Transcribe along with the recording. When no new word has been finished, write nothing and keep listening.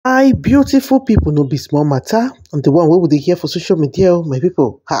Hi, beautiful people, no be small matter. I'm the one wey we dey hear for social media, my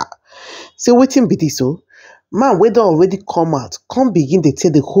people. Ha! Say wetin be this o? Man wey don already come out, come begin dey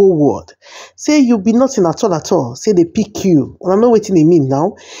tell the whole world. Say you be nothing at all at all. Say they pick you. Una know wetin e mean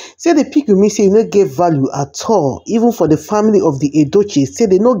now? Say they pick you mean say you no get value at all. Even for the family of the Edochie, say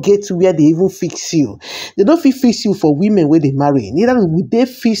they no get where they even fix you. They don't fit fix you for women wey they marry. Neither will they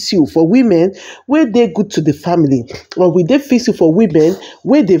fix you for women wey dey good to the family. Or will they fix you for women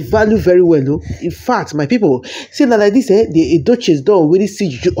wey they value very well. Oh? In fact, my people, say na like this, the Edochies don already see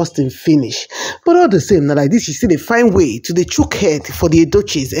Judy Austin finish. But all the same, na like this, she still dey find way to the chook head for the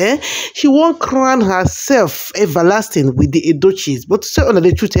Edochies. She won't crown herself everlasting with the Edochies. But to say on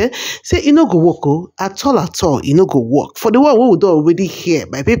the truth, say e no go work at all, e no go work. For the one who would already hear,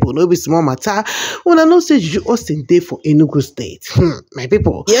 my people, no be small matter. When I know say Judy Austin dey for Enugu State. My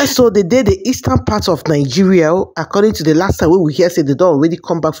people. Yes, so they did the eastern part of Nigeria, according to the last time we hear say they don't already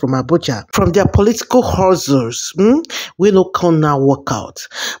come back from Abuja, from their political hustles. We no come now work out.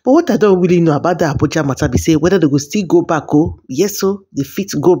 But what I don't really know about the Abuja matter be say whether they go still go back. Yes, so they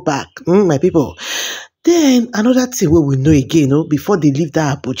fit go back. My people. Then another thing we know again, before they leave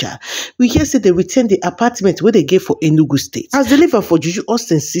that Abuja, we hear say they return the apartment where they gave for Enugu State. As they leave for Judy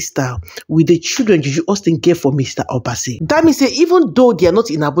Austin's sister, with the children Judy Austin gave for Mr. Obasi. That means say even though they are not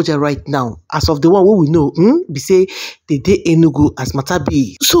in Abuja right now, as of the one we know, we say they did Enugu as matter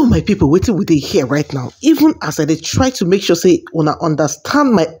be. So my people, waiting with they hear right now, even as I try to make sure say when I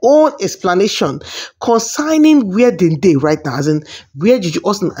understand my own explanation concerning where they dey right now, as in where Judy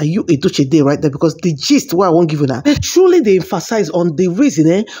Austin and Yul Edochie dey right now, because the why I won't give you that. Truly they emphasize on the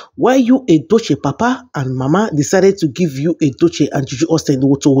reason why Yul Edochie papa and mama decided to give Yul Edochie and Judy Austin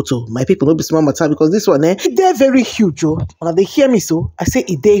woto. My people not be small matter because this one they're very huge. When they hear me so, I say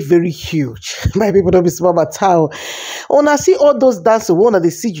it they very huge. My people don't be small matter. When I see all those dancers, when they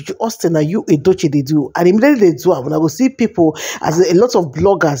see Judy Austin and Yul Edochie they do, and immediately they do. When I go see people as a lot of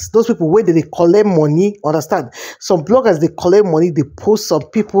bloggers, those people where they collect money, understand? Some bloggers they collect money, they post some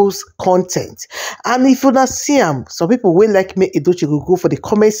people's content. And if you not see them, some people will like me Edochie go for the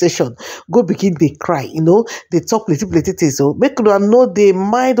comment section, go begin they cry, they talk plenty things. So make them know they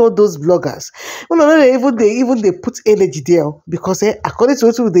mind all those bloggers. They put energy there because according to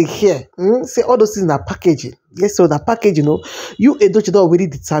what they hear, say all those things are packaging. Yes, so the package, Yul Edochie already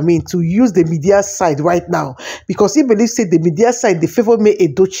determined to use the media side right now because he believes say the media side they favor me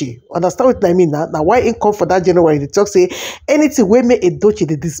Edochie. Understand what I mean now? Now why in come for that January they talk say anything where me Edochie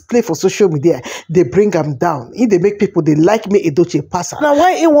they display for social media they bring them down. If they make people they like me Edochie passer. Now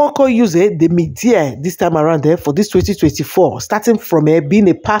why in won't call use the media this time around there for this 2024 starting from being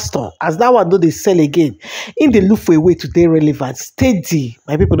a pastor as that one know they sell again in the look for a way to stay relevant steady.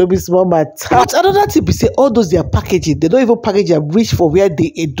 My people don't be small matter. But another tip is say all those their packaging, they don't even package and reach for where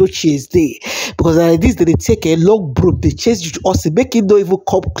the Edochie is there. Because like this, they take a long broom, they chase Judy Austin, make it not even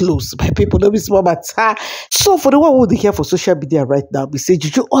come close. My people don't be small matter. So for the one who they hear for social media right now, we say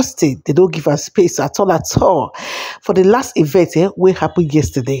Judy Austin, they don't give us space at all. For the last event, what happened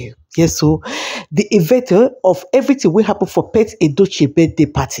yesterday. Yes, so the event of everything will happen for Pet Edochie birthday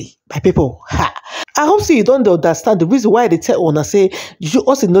party. My people, I hope so you don't understand the reason why they tell una say you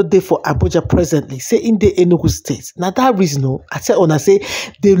also not there for Abuja presently. Say in the Enugu State. Now that reason, I tell una say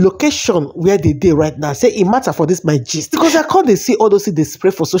the location where they dey right now. Say it matter for this my gist because I can't see all those things they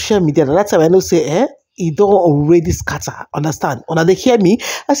spread for social media. And that time I know say it don't already scatter. Understand? When they hear me,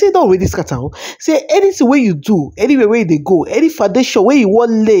 I say it don't already scatter. Say anything where you do, anywhere where they go, any foundation where you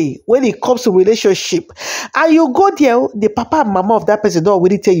want lay, when it comes to relationship, and you go there, the papa and mama of that person don't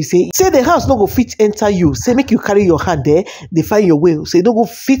already tell you, say the house no go fit enter you. Say make you carry your hand there, they find your way. Say don't go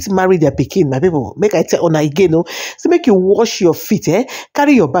fit marry their pikin, my people. Make I tell on again, so make you wash your feet,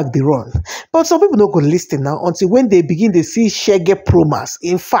 carry your bag, they run. But some people don't go listen now until when they begin to see shaggy promas.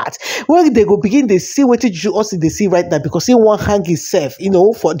 In fact, when they go begin to see what you also they see right now because he won't hang himself,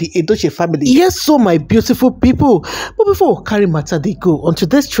 for the Edochie family. Yes, so my beautiful people. But before we carry matter, they go on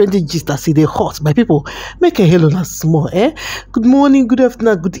today's trending gist. I see they hot. My people, make a hell on us small, Good morning, good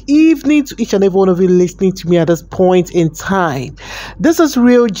afternoon, good evening to each and every one of you listening to me at this point in time. This is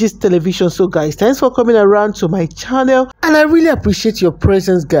Real Gist Television. So, guys, thanks for coming around to my channel, and I really appreciate your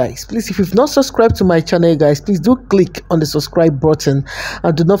presence, guys. Please, if you've not subscribed to my channel, guys, please do click on the subscribe button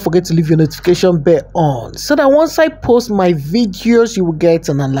and do not forget to leave your notification bell on, so that once I post my videos, you will get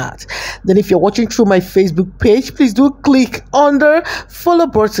an alert. Then if you're watching through my Facebook page, please do click on the follow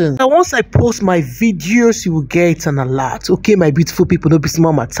button. And once I post my videos, you will get an alert. Okay, my beautiful people, no be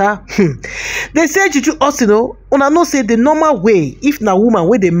small matter. They say Judy Austin, una know say the normal way, if na woman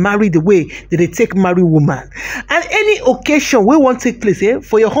wey dey marry the way they take marry woman, and any occasion wey wan take place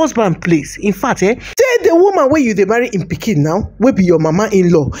for your husband place, in fact say the woman wey you dey marry in pikin now, wey be your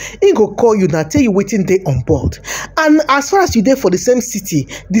mama-in-law, he go call you now, tell you wetin dey on board. And as far as you dey for the same city,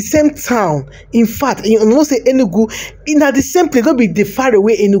 the same town, in fact, you know say Enugu, na the same place, no be the far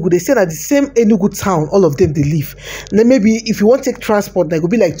away Enugu, they say na the same Enugu town, all of them dey live. Then maybe if you want take transport, that go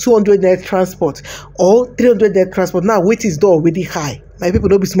be like 200 naira transport or 300 naira transport. Now weight is already high. My people,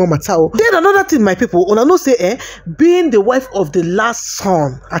 don't be small matter. Then another thing, my people, una know say being the wife of the last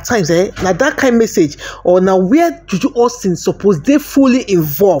son at times now that kind of message, or now where Judy Austin supposed they fully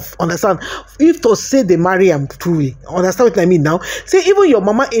involved, understand? If to say they marry him truly, understand what I mean now? Say even your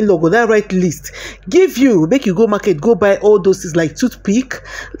mama-in-law go that right list, give you, make you go market, go buy all those things like toothpick,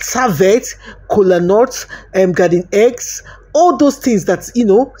 serviette, cola nuts, garden eggs, all those things that,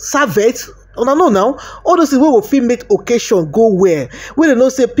 serviette. Una know now, all those things wey go fit make occasion go well, wey they know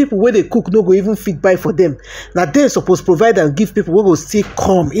say people wey dey cook no go even fit buy for them. Now they suppose provide and give people wey go still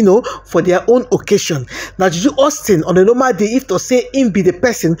come, for their own occasion. Now Judy Austin on a normal day, if to say him be the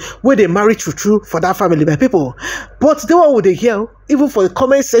person wey they marry true for that family, my people. But the one with the hear, even for the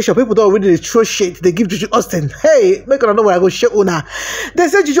comment section, people don't already throw shade. They give Judy Austin, hey, make una know where I go share una. They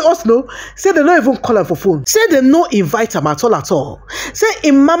say Judy Austin, say they don't even call her for phone. Say they no invite him at all. Say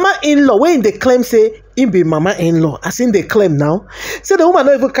in mama-in-law, when they claim say him be mama-in-law, as in they claim now. Say the woman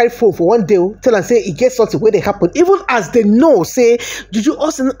not even carry phone for one day, tell her say it gets something where they happen. Even as they know, say Judy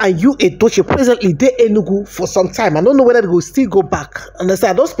Austin and Yul Edochie presently they Enugu for some time. I don't know whether they will still go back.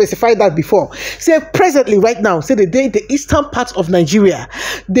 Understand? I don't specify that before. Say presently right now, say they in the eastern part of Nigeria,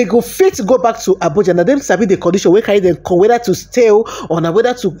 they go fit to go back to Abuja. Now them sabi the condition where carry them come, whether to stay or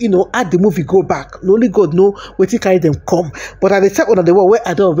whether to add the movie go back. Only God know where to carry them come. But at the time on the one where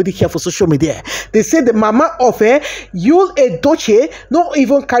I don't already care for social media, they say the mama of Yul Edochie no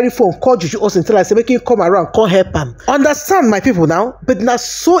even carry phone, call Judy Austin, tell her say make him come around, call help him. Understand my people now? But now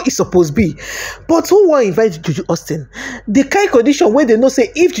so it's supposed to be. But who want invite Judy Austin? The kind of condition where they know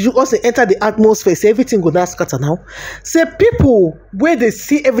say if Judy Austin enter the atmosphere, say everything go down scatter now. Say people where they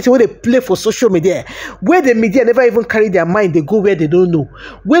see everything, where they play for social media, where the media never even carry their mind, they go where they don't know.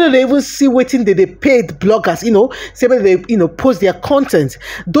 Where they even see waiting they paid bloggers, say when they post their content.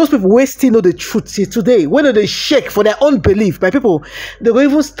 Those people where still know the truth. See today, when they shake for their own belief, my people, they will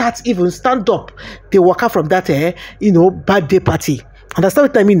even stand up. They walk out from that bad day party. Understand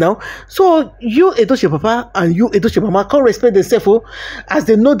what I mean now? So Yul Edochie Papa and Yul Edochie Mama can't respect themselves as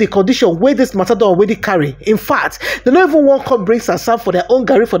they know the condition where this matter don't already carry. In fact, they don't even want to come bring some for their own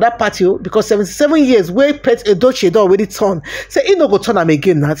Gary for that party because 77 years where Pet Edochie don't already turn. Say he no go turn them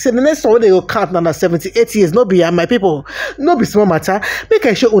again now. Say the next one when they go count now 78 years. No be my people. No be small matter. Make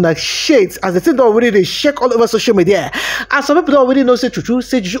I show una shades as the thing don't already they shake all over social media. And some people don't already know say true.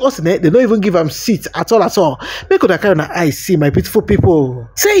 Say Judy Austin, they don't even give them seats at all. Make una carry una eyes see my beautiful people.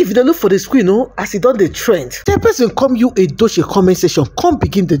 Say if they look for the screen, as it done the trend, the person come Yul Edochie comment section, come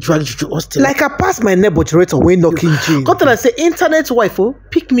begin the drag Judy Austin. Like I pass my neighbor generator when knocking Jane. Come tell her say internet wife,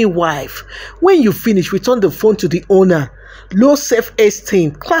 pick me wife. When you finish, return the phone to the owner. Low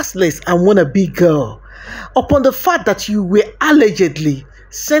self-esteem, classless, and wanna be girl. Upon the fact that you were allegedly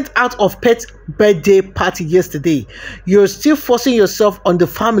sent out of Pet's birthday party yesterday, you're still forcing yourself on the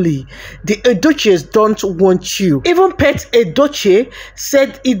family. The Edochies don't want you. Even Pet Edochie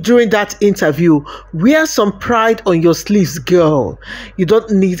said it during that interview. Wear some pride on your sleeves, girl. You don't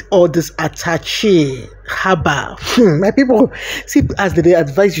need all this attaché. Haba. My people, see as they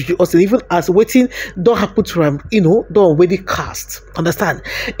advise you also, even as waiting don't happen to them, don't already cast. Understand?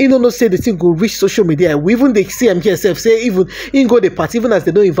 No say the thing go reach social media. We even they see him here self say even in go the party, even as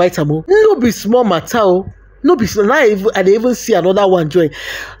they don't invite him. No be small matter. No be small. Now I even see another one join.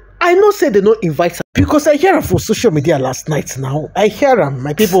 I know say they don't invite her because I hear her for social media last night now. I hear them,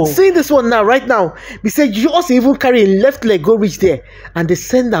 my people. See this one now, right now. They say you also even carry a left leg go reach there and they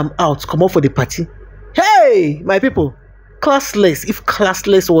send them out, come out for the party. Hey, my people, classless, if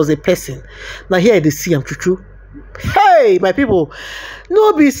classless was a person. Now here they see I'm true. Hey, my people,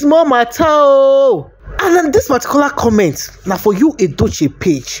 no be small matter. And then this particular comment now for Yul Edochie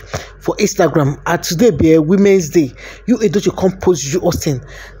page for Instagram, and today be Women's Day. Yul Edochie compose Judy Austin.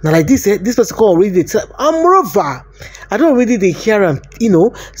 Now like this, this person called already the I'm moreover. I don't really hear him,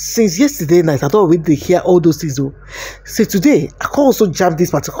 since yesterday night. I don't really hear all those things. So today I can also jam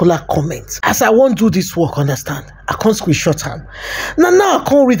this particular comment. As I won't do this work, understand? I can't screenshot them. Now I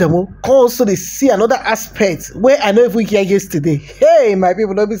can't read them. Can also they see another aspect where I know if we hear yesterday. Hey, my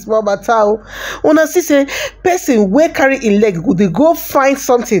people, don't be small matter. When I see say person where carry in leg, they go find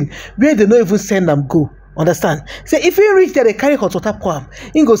something where they don't even send them go. Understand? Say if you reach there, they carry hot water palm.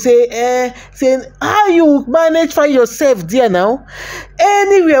 You go say, saying how you manage find yourself there now.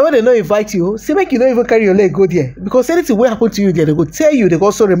 Anywhere where they don't invite you, say make you don't even carry your leg go there. Because anything will happen to you there, they go tell you, they go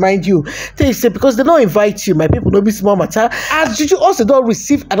also remind you. Tell you say because they don't invite you, my people don't be small matter. As Juju also don't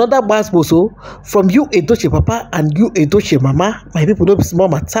receive another mass boso from Yul Edochie Papa and Yul Edochie Mama, my people don't be small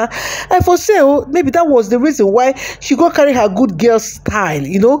matter. And for sale, maybe that was the reason why she go carry her good girl style,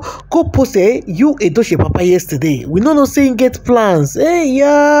 go post Yul Edochie Papa yesterday. We know no saying get plans. Hey,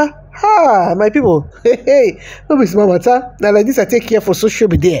 yeah. Ha, my people. Hey, no be small matter. Now like this, I take care for social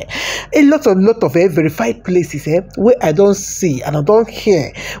media. A lot of verified places where I don't see and I don't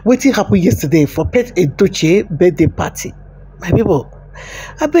hear wetin happen yesterday for Pet Edochie birthday party. My people,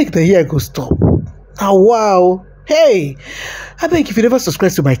 I beg the year go stop. Now wow. Hey, I beg if you never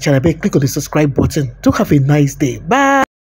subscribe to my channel, I beg click on the subscribe button. Do have a nice day. Bye.